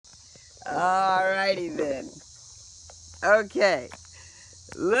Alrighty then. Okay.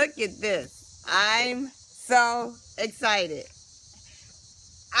 Look at this. I'm so excited.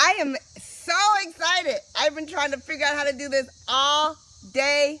 I am so excited. I've been trying to figure out how to do this all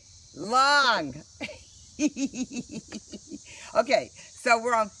day long. Okay, so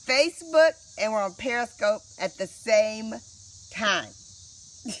we're on Facebook and we're on Periscope at the same time.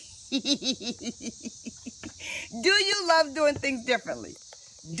 Do you love doing things differently?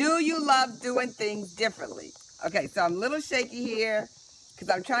 Do you love doing things differently? Okay, so I'm a little shaky here because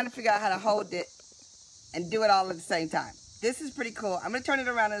I'm trying to figure out how to hold it and do it all at the same time. This is pretty cool. I'm going to turn it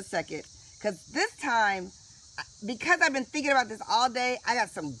around in a second because this time, because I've been thinking about this all day, I got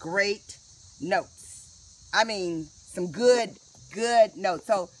some great notes. I mean, some good notes.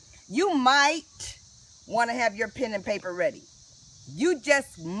 So you might want to have your pen and paper ready. You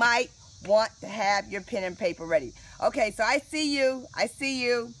just might want to have your pen and paper ready. Okay, so I see you. I see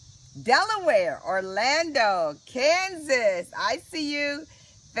you. Delaware, Orlando, Kansas. I see you.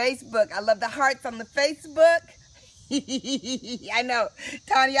 Facebook. I love the hearts on the Facebook. I know.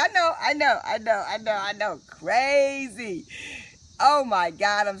 Tony, I know. Crazy. Oh my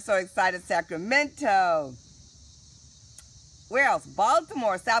God, I'm so excited. Sacramento. Where else?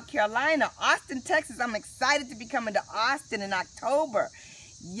 Baltimore, South Carolina, Austin, Texas. I'm excited to be coming to Austin in October.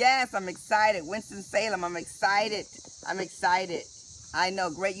 Yes, I'm excited. Winston-Salem, I'm excited. I'm excited. I know,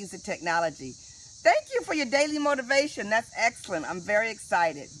 great use of technology. Thank you for your daily motivation. That's excellent. I'm very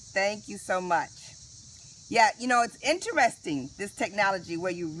excited. Thank you so much. Yeah, you know, it's interesting, this technology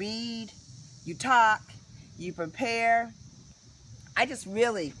where you read, you talk, you prepare. I just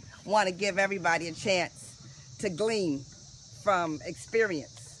really want to give everybody a chance to glean from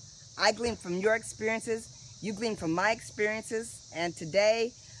experience. I glean from your experiences, you glean from my experiences, and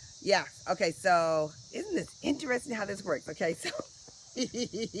today, yeah, okay, so isn't this interesting how this works? Okay, so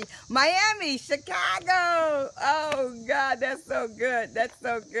Miami, Chicago, oh God, that's so good, that's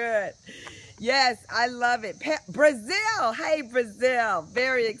so good. Yes, I love it. Brazil, hey Brazil,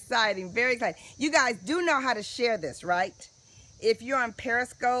 very exciting, very exciting. You guys do know how to share this, right? If you're on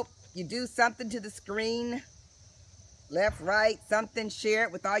Periscope, you do something to the screen, left, right, something, share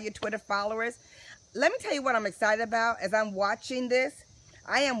it with all your Twitter followers. Let me tell you what I'm excited about as I'm watching this.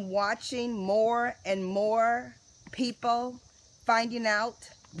 I am watching more and more people finding out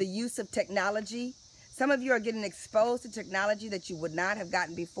the use of technology. Some of you are getting exposed to technology that you would not have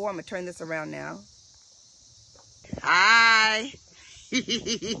gotten before. I'm going to turn this around now. Hi.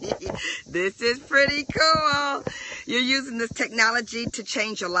 This is pretty cool. You're using this technology to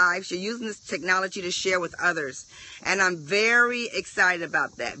change your lives. You're using this technology to share with others. And I'm very excited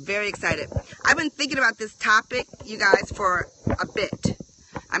about that. Very excited. I've been thinking about this topic, you guys, for a bit.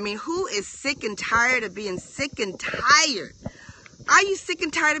 I mean, who is sick and tired of being sick and tired? Are you sick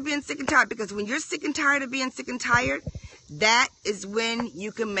and tired of being sick and tired? Because when you're sick and tired of being sick and tired, that is when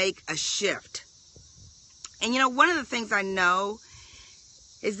you can make a shift. And you know, one of the things I know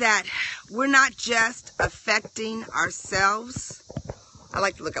is that we're not just affecting ourselves. I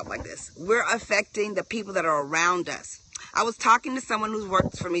like to look up like this. We're affecting the people that are around us. I was talking to someone who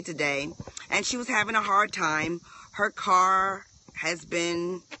works for me today, and she was having a hard time. Her car has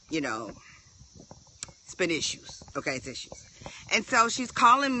been, you know, it's been issues. Okay, it's issues. And so she's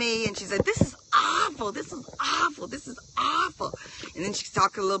calling me, and she said, this is awful. This is awful. This is awful. And then she's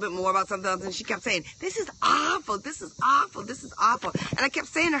talking a little bit more about something else, and she kept saying, this is awful. This is awful. This is awful. And I kept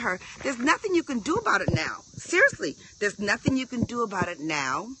saying to her, there's nothing you can do about it now. Seriously, there's nothing you can do about it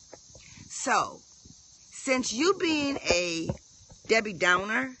now. So, since you being a Debbie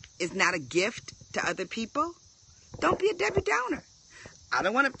Downer is not a gift to other people, don't be a Debbie Downer. I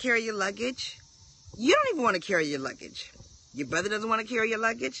don't want to carry your luggage. You don't even want to carry your luggage. Your brother doesn't want to carry your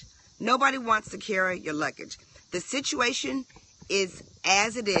luggage. Nobody wants to carry your luggage. The situation is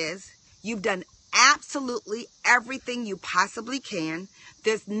as it is. You've done absolutely everything you possibly can.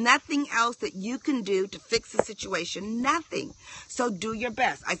 There's nothing else that you can do to fix the situation. Nothing. So do your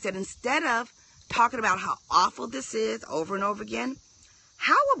best. I said, instead of talking about how awful this is over and over again,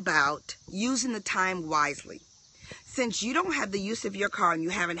 how about using the time wisely? Since you don't have the use of your car and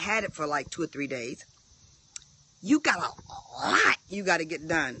you haven't had it for like 2 or 3 days, you got a lot you got to get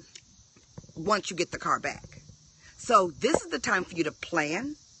done once you get the car back. So this is the time for you to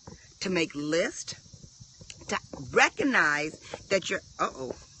plan, to make lists, to recognize that your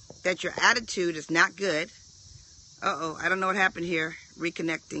attitude is not good. I don't know what happened here.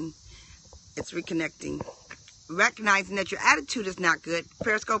 Reconnecting. It's reconnecting. Recognizing that your attitude is not good.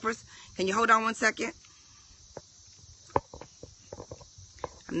 Periscopers, can you hold on 1 second?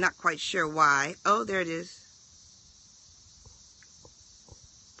 I'm not quite sure why. Oh, there it is.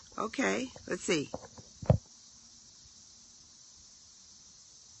 Okay, let's see.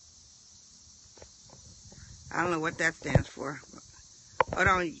 I don't know what that stands for. Hold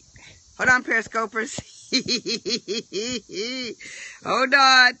on, Periscopers.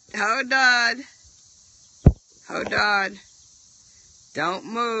 Hold on. Don't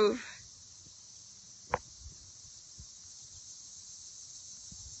move.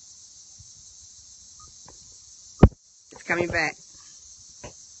 It's coming back.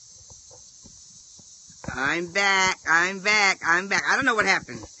 I'm back. I don't know what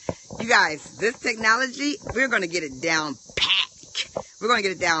happened. You guys, this technology, we're going to get it down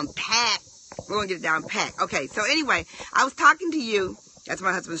pat. Okay, so anyway, I was talking to you. That's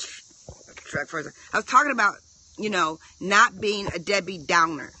my husband's truck first. I was talking about, not being a Debbie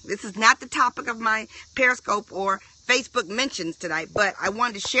Downer. This is not the topic of my Periscope or Facebook mentions tonight, but I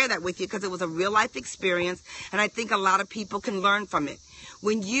wanted to share that with you because it was a real life experience, and I think a lot of people can learn from it.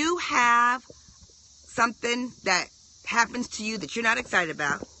 When you have something that happens to you that you're not excited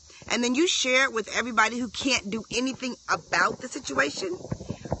about, and then you share it with everybody who can't do anything about the situation,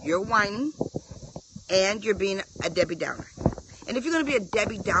 you're whining and you're being a Debbie Downer. And if you're going to be a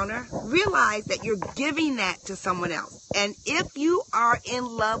Debbie Downer, realize that you're giving that to someone else. And if you are in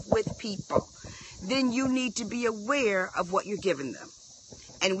love with people, then you need to be aware of what you're giving them.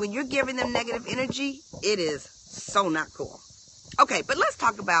 And when you're giving them negative energy, it is so not cool. Okay, but let's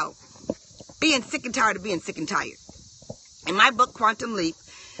talk about being sick and tired of being sick and tired. In my book, Quantum Leap,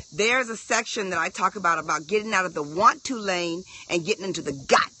 there's a section that I talk about getting out of the want to lane and getting into the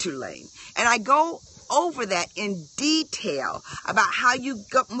got to lane. And I go over that in detail about how you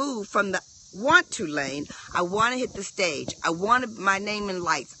move from the want to lane. I want to hit the stage. I want my name in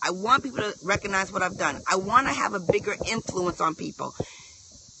lights. I want people to recognize what I've done. I want to have a bigger influence on people.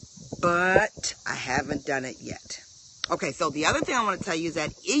 But I haven't done it yet. Okay, so the other thing I want to tell you is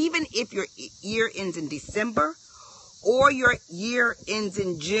that even if your year ends in December or your year ends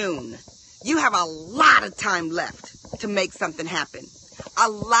in June, you have a lot of time left to make something happen. A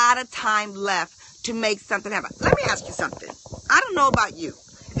lot of time left to make something happen. Let me ask you something. I don't know about you,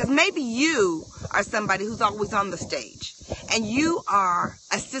 because maybe you are somebody who's always on the stage and you are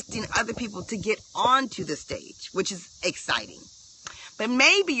assisting other people to get onto the stage, which is exciting. But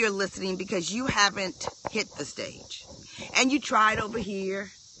maybe you're listening because you haven't hit the stage. And you tried over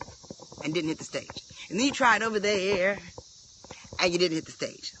here and didn't hit the stage. And then you tried over there and you didn't hit the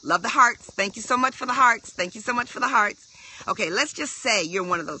stage. Love the hearts. Thank you so much for the hearts. Okay, let's just say you're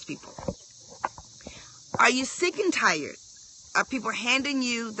one of those people. Are you sick and tired of people handing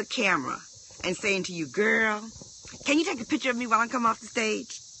you the camera and saying to you, girl, can you take a picture of me while I come off the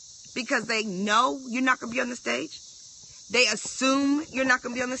stage? Because they know you're not going to be on the stage. They assume you're not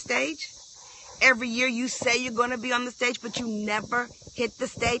going to be on the stage. Every year you say you're going to be on the stage, but you never hit the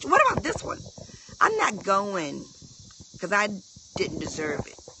stage. What about this one? I'm not going because I didn't deserve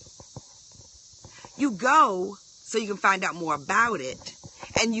it. You go so you can find out more about it,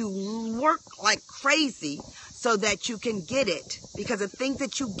 and you work like crazy so that you can get it, because the thing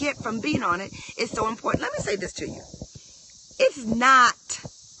that you get from being on it is so important. Let me say this to you. It's not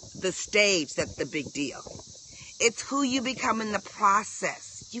the stage that's the big deal. It's who you become in the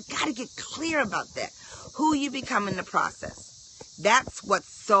process. You got to get clear about that. Who you become in the process. That's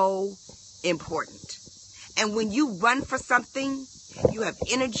what's so important. And when you run for something, you have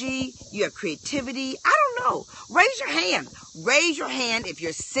energy, you have creativity. I don't know. Raise your hand. Raise your hand if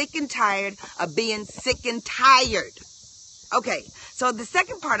you're sick and tired of being sick and tired. Okay, so the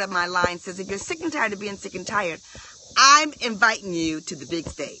second part of my line says, if you're sick and tired of being sick and tired, I'm inviting you to the big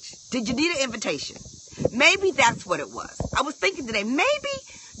stage. Did you need an invitation? Maybe that's what it was. I was thinking today, maybe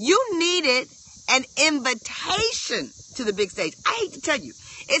you needed an invitation to the big stage. I hate to tell you,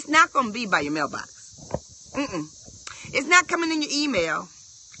 it's not going to be by your mailbox. It's not coming in your email.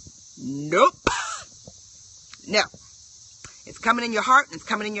 Nope. No. It's coming in your heart and it's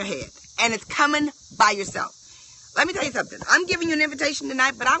coming in your head. And it's coming by yourself. Let me tell you something. I'm giving you an invitation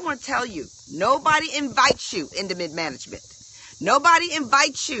tonight, but I want to tell you, nobody invites you into mid-management. Nobody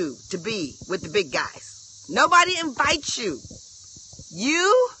invites you to be with the big guys. Nobody invites you.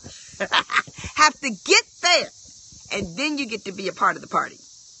 You have to get there, and then you get to be a part of the party.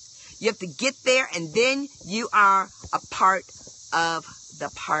 You have to get there, and then you are a part of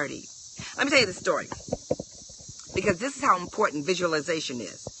the party. Let me tell you the story, because this is how important visualization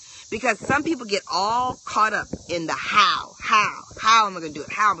is. Because some people get all caught up in the how am I going to do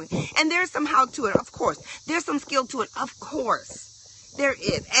it? And there's some how to it, of course. There's some skill to it, of course. There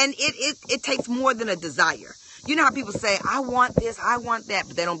is. And it takes more than a desire. You know how people say, I want this, I want that,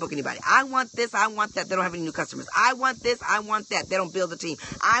 but they don't book anybody. I want this, I want that, they don't have any new customers. I want this, I want that, they don't build a team.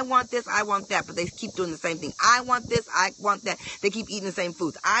 I want this, I want that, but they keep doing the same thing. I want this, I want that, they keep eating the same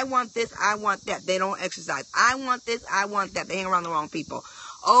foods. I want this, I want that, they don't exercise. I want this, I want that, they hang around the wrong people.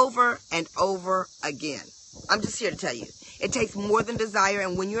 Over and over again. I'm just here to tell you, it takes more than desire,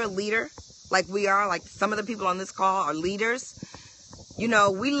 and when you're a leader, like we are, like some of the people on this call are leaders, you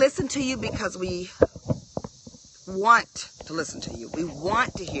know, we listen to you because we want to listen to you. We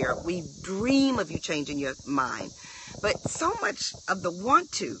want to hear. We dream of you changing your mind. But so much of the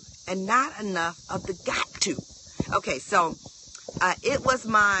want to and not enough of the got to. Okay, so it was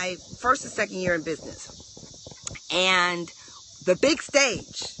my first and second year in business. And the big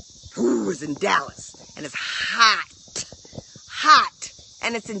stage was in Dallas. And it's hot.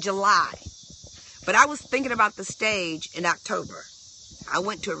 And it's in July. But I was thinking about the stage in October. I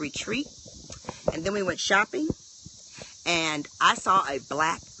went to a retreat. And then we went shopping. And I saw a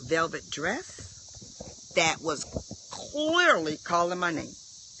black velvet dress that was clearly calling my name.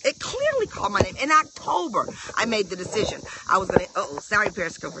 It clearly called my name. In October, I made the decision. I was going to, sorry,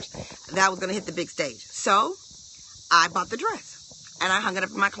 Periscopers, that I was going to hit the big stage. So I bought the dress. And I hung it up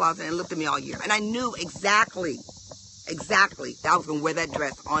in my closet and it looked at me all year. And I knew exactly that I was going to wear that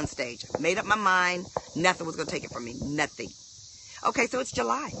dress on stage. Made up my mind. Nothing was going to take it from me. Nothing. Okay, so it's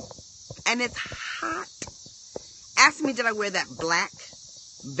July. And it's hot. Ask me, did I wear that black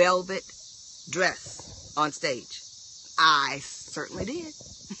velvet dress on stage? I certainly did.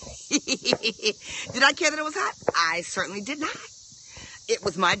 Did I care that it was hot? I certainly did not. It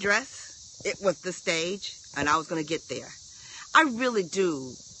was my dress. It was the stage. And I was going to get there. I really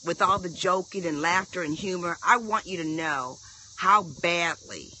do. With all the joking and laughter and humor, I want you to know how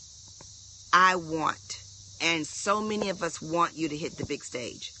badly I want, and so many of us want you to hit the big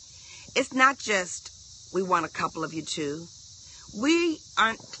stage. It's not just we want a couple of you to. We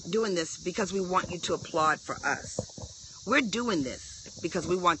aren't doing this because we want you to applaud for us. We're doing this because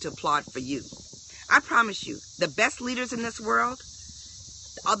we want to applaud for you. I promise you, the best leaders in this world,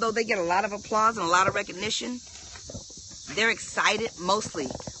 although they get a lot of applause and a lot of recognition, they're excited mostly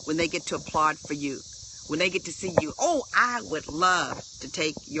when they get to applaud for you. When they get to see you. Oh, I would love to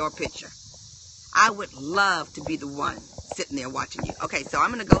take your picture. I would love to be the one sitting there watching you. Okay, so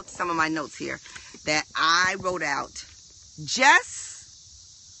I'm going to go to some of my notes here that I wrote out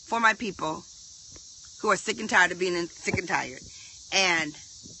just for my people who are sick and tired of being sick and tired and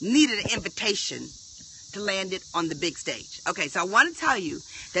needed an invitation to land it on the big stage. Okay, so I want to tell you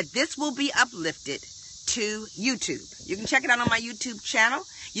that this will be uplifted to YouTube. You can check it out on my YouTube channel.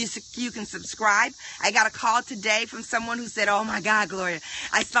 You can subscribe. I got a call today from someone who said, oh my God, Gloria,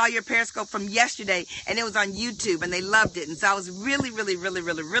 I saw your Periscope from yesterday and it was on YouTube and they loved it. And so I was really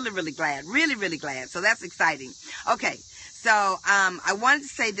glad. Really glad. So that's exciting. Okay. So, I wanted to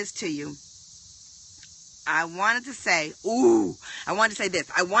say this to you. I wanted to say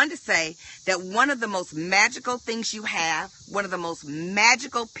this. I wanted to say that one of the most magical things you have, one of the most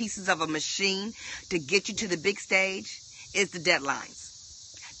magical pieces of a machine to get you to the big stage is the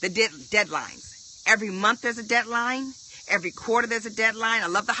deadlines. The deadlines. Every month there's a deadline. Every quarter there's a deadline. I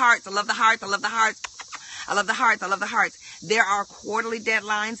love the hearts. I love the hearts. I love the hearts. I love the hearts. I love the hearts. There are quarterly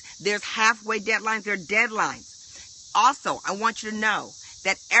deadlines. There's halfway deadlines. There are deadlines. Also, I want you to know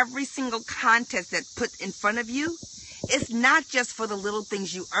that every single contest that's put in front of you is not just for the little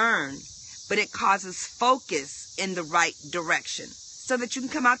things you earn, but it causes focus in the right direction so that you can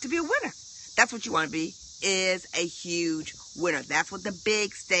come out to be a winner. That's what you want to be, is a huge winner. That's what the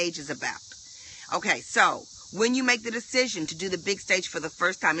big stage is about. Okay, so when you make the decision to do the big stage for the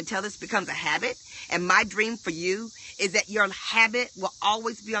first time, until this becomes a habit, and my dream for you is that your habit will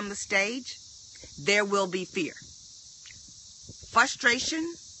always be on the stage, there will be fear. Frustration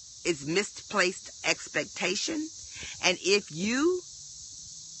is misplaced expectation. And if you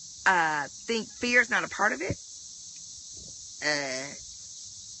think fear is not a part of it,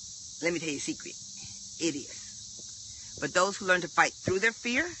 let me tell you a secret. It is. But those who learn to fight through their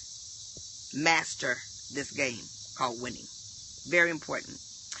fear master this game called winning. Very important.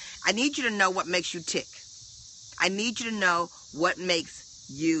 I need you to know what makes you tick. I need you to know what makes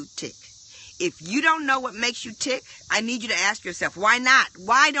you tick. If you don't know what makes you tick, I need you to ask yourself, why not?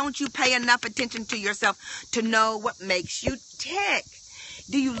 Why don't you pay enough attention to yourself to know what makes you tick?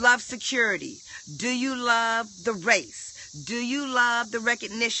 Do you love security? Do you love the race? Do you love the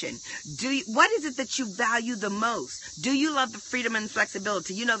recognition? What is it that you value the most? Do you love the freedom and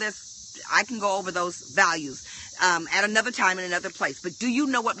flexibility? You know, I can go over those values at another time in another place. But do you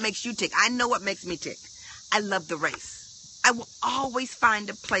know what makes you tick? I know what makes me tick. I love the race. I will always find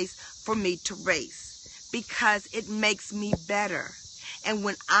a place for me to race because it makes me better. And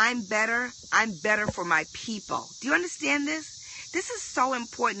when I'm better for my people. Do you understand this? This is so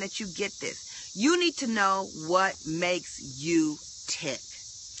important that you get this. You need to know what makes you tick.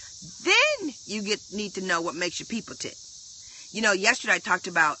 Then you need to know what makes your people tick. You know, yesterday I talked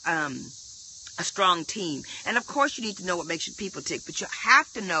about a strong team. And of course you need to know what makes your people tick, but you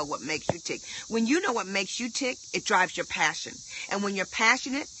have to know what makes you tick. When you know what makes you tick, it drives your passion. And when you're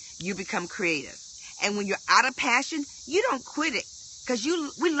passionate, you become creative. And when you're out of passion, you don't quit it, because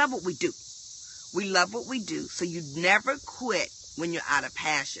we love what we do. We love what we do, so you never quit when you're out of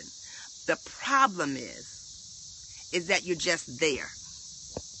passion. The problem is that you're just there.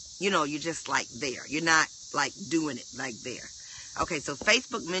 You know, you're just like there. You're not like doing it like there. Okay, so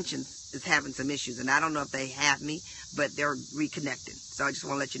Facebook Mentions is having some issues, and I don't know if they have me, but they're reconnecting. So I just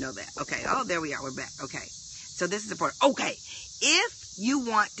want to let you know that. Okay, oh, there we are. We're back. Okay, so this is important. Okay, if you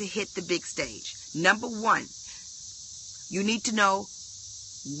want to hit the big stage, number one, you need to know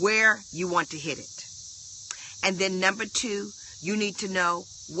where you want to hit it. And then number two, you need to know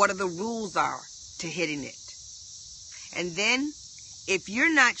what are the rules are to hitting it. And then if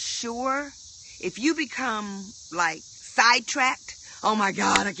you're not sure, if you become like sidetracked, oh my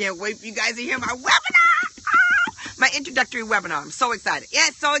God, I can't wait for you guys to hear my webinar. My introductory webinar. I'm so excited.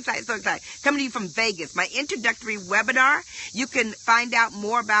 Yeah, so excited, so excited. Coming to you from Vegas. My introductory webinar. You can find out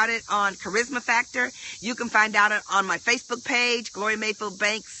more about it on Charisma Factor. You can find out it on my Facebook page, Gloria Mayfield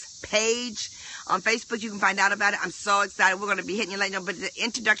Banks page. On Facebook, you can find out about it. I'm so excited. We're going to be hitting you later, but it's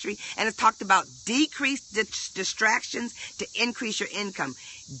introductory, and it's talked about decrease distractions to increase your income.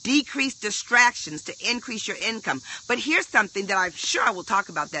 Decrease distractions to increase your income. But here's something that I'm sure I will talk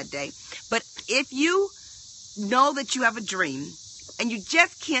about that day. But if you know that you have a dream and you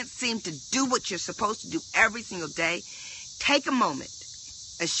just can't seem to do what you're supposed to do every single day, take a moment,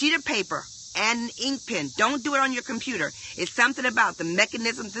 a sheet of paper, and an ink pen. Don't do it on your computer. It's something about the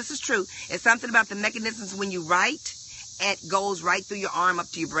mechanisms. This is true. It's something about the mechanisms when you write, and it goes right through your arm, up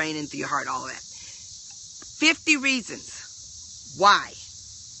to your brain, and through your heart, all of that. 50 reasons why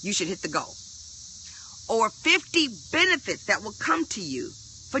you should hit the goal. Or 50 benefits that will come to you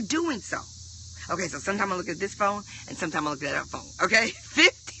for doing so. Okay, so sometimes I look at this phone, and sometimes I look at that phone. Okay?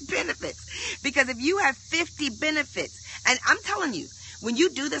 50 benefits. Because if you have 50 benefits, and I'm telling you, when you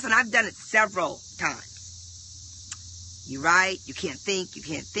do this, and I've done it several times, you write, you can't think,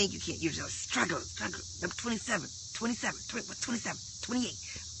 you're just struggling. Number 27, 28.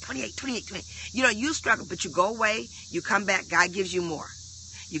 You know, you struggle, but you go away, you come back, God gives you more.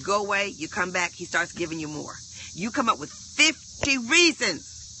 You go away, you come back, He starts giving you more. You come up with 50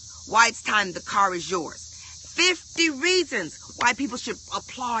 reasons why it's time the car is yours. 50 reasons why people should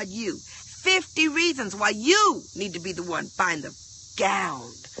applaud you. 50 reasons why you need to be the one buying the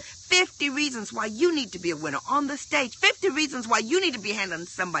gown. 50 reasons why you need to be a winner on the stage. 50 reasons why you need to be handling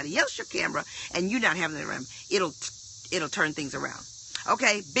somebody else your camera and you not having it around. It'll turn things around.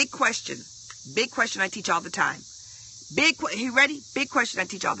 Okay, big question. Big question I teach all the time. You ready? Big question I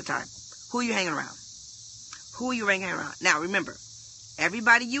teach all the time. Who are you hanging around? Who are you hanging around? Now remember,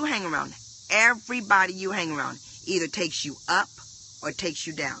 everybody you hang around either takes you up or takes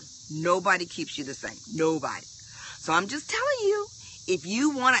you down. Nobody keeps you the same. Nobody. So I'm just telling you, if you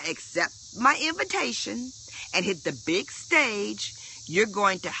want to accept my invitation and hit the big stage, you're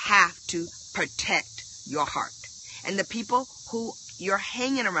going to have to protect your heart. And the people who you're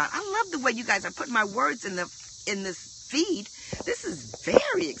hanging around. I love the way you guys are putting my words in this feed. This is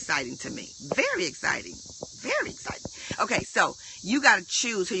very exciting to me. Very exciting. Very exciting. Okay, so you got to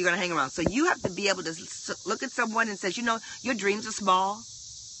choose who you're going to hang around. So you have to be able to look at someone and say, you know, your dreams are small.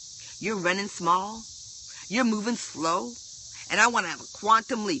 You're running small. You're moving slow. And I want to have a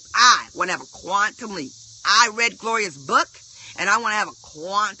quantum leap. I want to have a quantum leap. I read Gloria's book, and I want to have a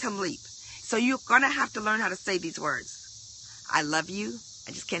quantum leap. So you're going to have to learn how to say these words. I love you.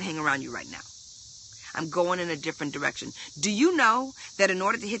 I just can't hang around you right now. I'm going in a different direction. Do you know that in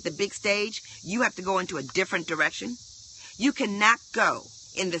order to hit the big stage, you have to go into a different direction? You cannot go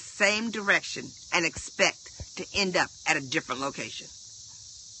in the same direction and expect to end up at a different location.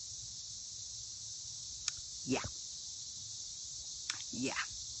 Yeah.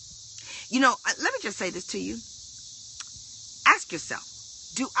 You know, let me just say this to you. Ask yourself,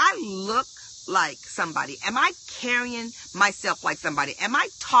 do I look like somebody? Am I carrying myself like somebody? Am I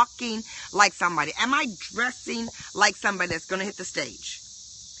talking like somebody? Am I dressing like somebody that's going to hit the stage?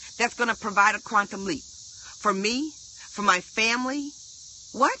 That's going to provide a quantum leap. For me, for my family,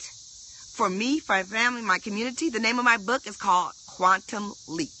 what? For me, for my family, my community, the name of my book is called Quantum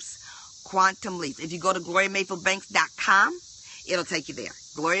Leaps. Quantum Leaps. If you go to GloriaMayfieldBanks.com, it'll take you there.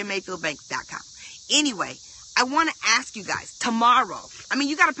 GloriaMayfieldBanks.com. Anyway, I want to ask you guys tomorrow. I mean,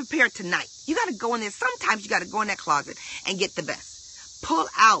 you got to prepare tonight. You got to go in there. Sometimes you got to go in that closet and get the best. Pull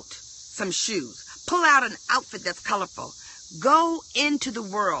out some shoes. Pull out an outfit that's colorful. Go into the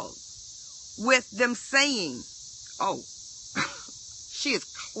world with them saying, oh, she is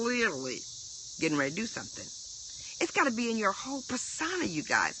clearly getting ready to do something. It's got to be in your whole persona, you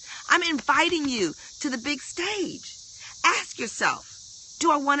guys. I'm inviting you to the big stage. Ask yourself,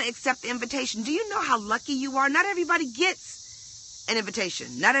 do I want to accept the invitation? Do you know how lucky you are? Not everybody gets an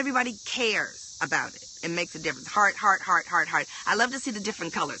invitation. Not everybody cares about it. It makes a difference. Heart, heart, heart, heart, heart. I love to see the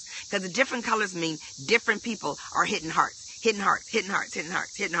different colors because the different colors mean different people are hitting hearts, hitting hearts, hitting hearts, hitting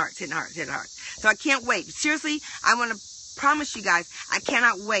hearts, hitting hearts, hitting hearts, hitting hearts. So I can't wait. Seriously, I want to promise you guys, I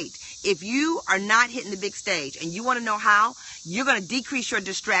cannot wait. If you are not hitting the big stage and you want to know how, you're going to decrease your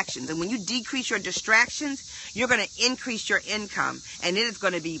distractions. And when you decrease your distractions, you're going to increase your income. And it is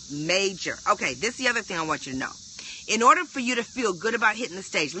going to be major. Okay, this is the other thing I want you to know. In order for you to feel good about hitting the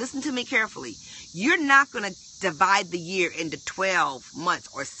stage, listen to me carefully. You're not going to divide the year into 12 months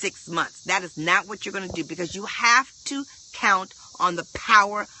or 6 months. That is not what you're going to do because you have to count on the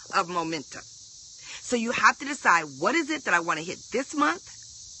power of momentum. So you have to decide, what is it that I want to hit this month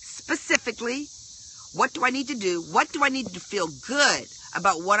specifically? What do I need to do? What do I need to feel good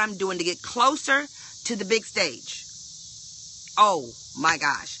about what I'm doing to get closer to the big stage? Oh my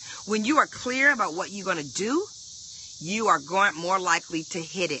gosh. When you are clear about what you're going to do, you are more likely to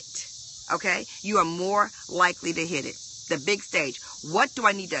hit it. Okay? You are more likely to hit it. The big stage. What do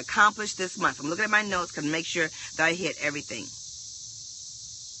I need to accomplish this month? I'm looking at my notes to make sure that I hit everything.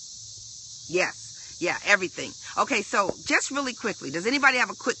 Yes. Yeah, everything. Okay, so just really quickly, does anybody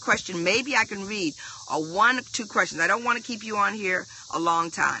have a quick question? Maybe I can read 1 or 2 questions. I don't want to keep you on here a long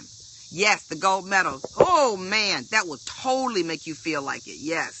time. Yes, the gold medal. Oh, man, that will totally make you feel like it.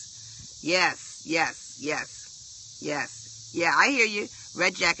 Yes, yes, yes, yes, yes. Yeah, I hear you.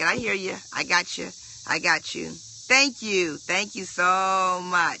 Red jacket, I hear you. I got you. I got you. Thank you. Thank you so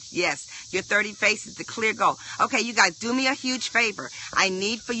much. Yes, your 30 faces, the clear goal. Okay, you guys, do me a huge favor. I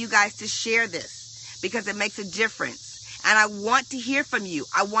need for you guys to share this, because it makes a difference. And I want to hear from you.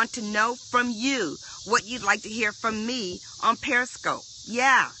 I want to know from you what you'd like to hear from me on Periscope.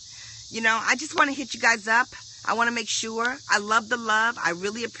 Yeah. You know, I just want to hit you guys up. I want to make sure. I love the love. I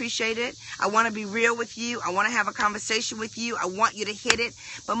really appreciate it. I want to be real with you. I want to have a conversation with you. I want you to hit it.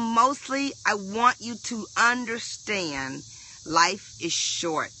 But mostly, I want you to understand life is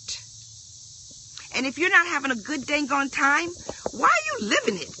short. And if you're not having a good dang on time, why are you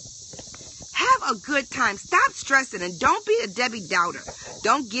living it? Have a good time. Stop stressing and don't be a Debbie Downer.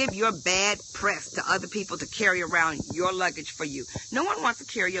 Don't give your bad press to other people to carry around your luggage for you. No one wants to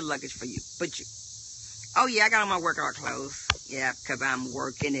carry your luggage for you but you. Oh, yeah, I got on my workout clothes. Yeah, because I'm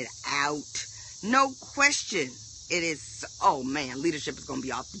working it out. No question. It is, oh, man, leadership is going to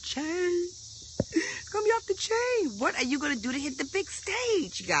be off the chain. It's going to be off the chain. What are you going to do to hit the big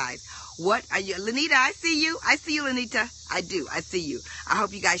stage, guys? What are you? Lenita, I see you. I see you, Lenita. I do. I see you. I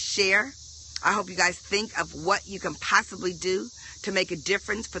hope you guys share. I hope you guys think of what you can possibly do to make a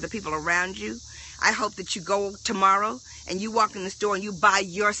difference for the people around you. I hope that you go tomorrow and you walk in the store and you buy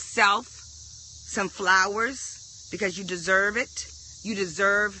yourself some flowers because you deserve it. You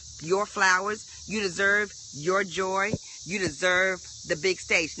deserve your flowers. You deserve your joy. You deserve the big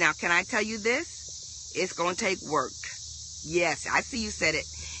stage. Now, can I tell you this? It's going to take work. Yes, I see you said it.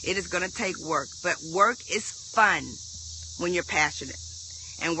 It is going to take work. But work is fun when you're passionate.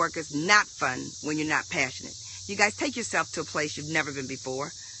 And work is not fun when you're not passionate. You guys, take yourself to a place you've never been before.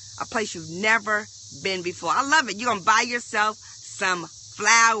 A place you've never been before. I love it. You're going to buy yourself some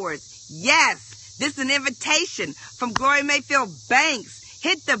flowers. Yes, this is an invitation from Gloria Mayfield Banks.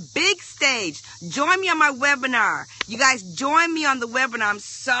 Hit the big stage. Join me on my webinar. You guys, join me on the webinar. I'm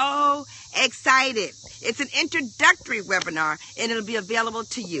so excited. It's an introductory webinar, and it'll be available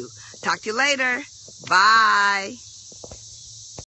to you. Talk to you later. Bye.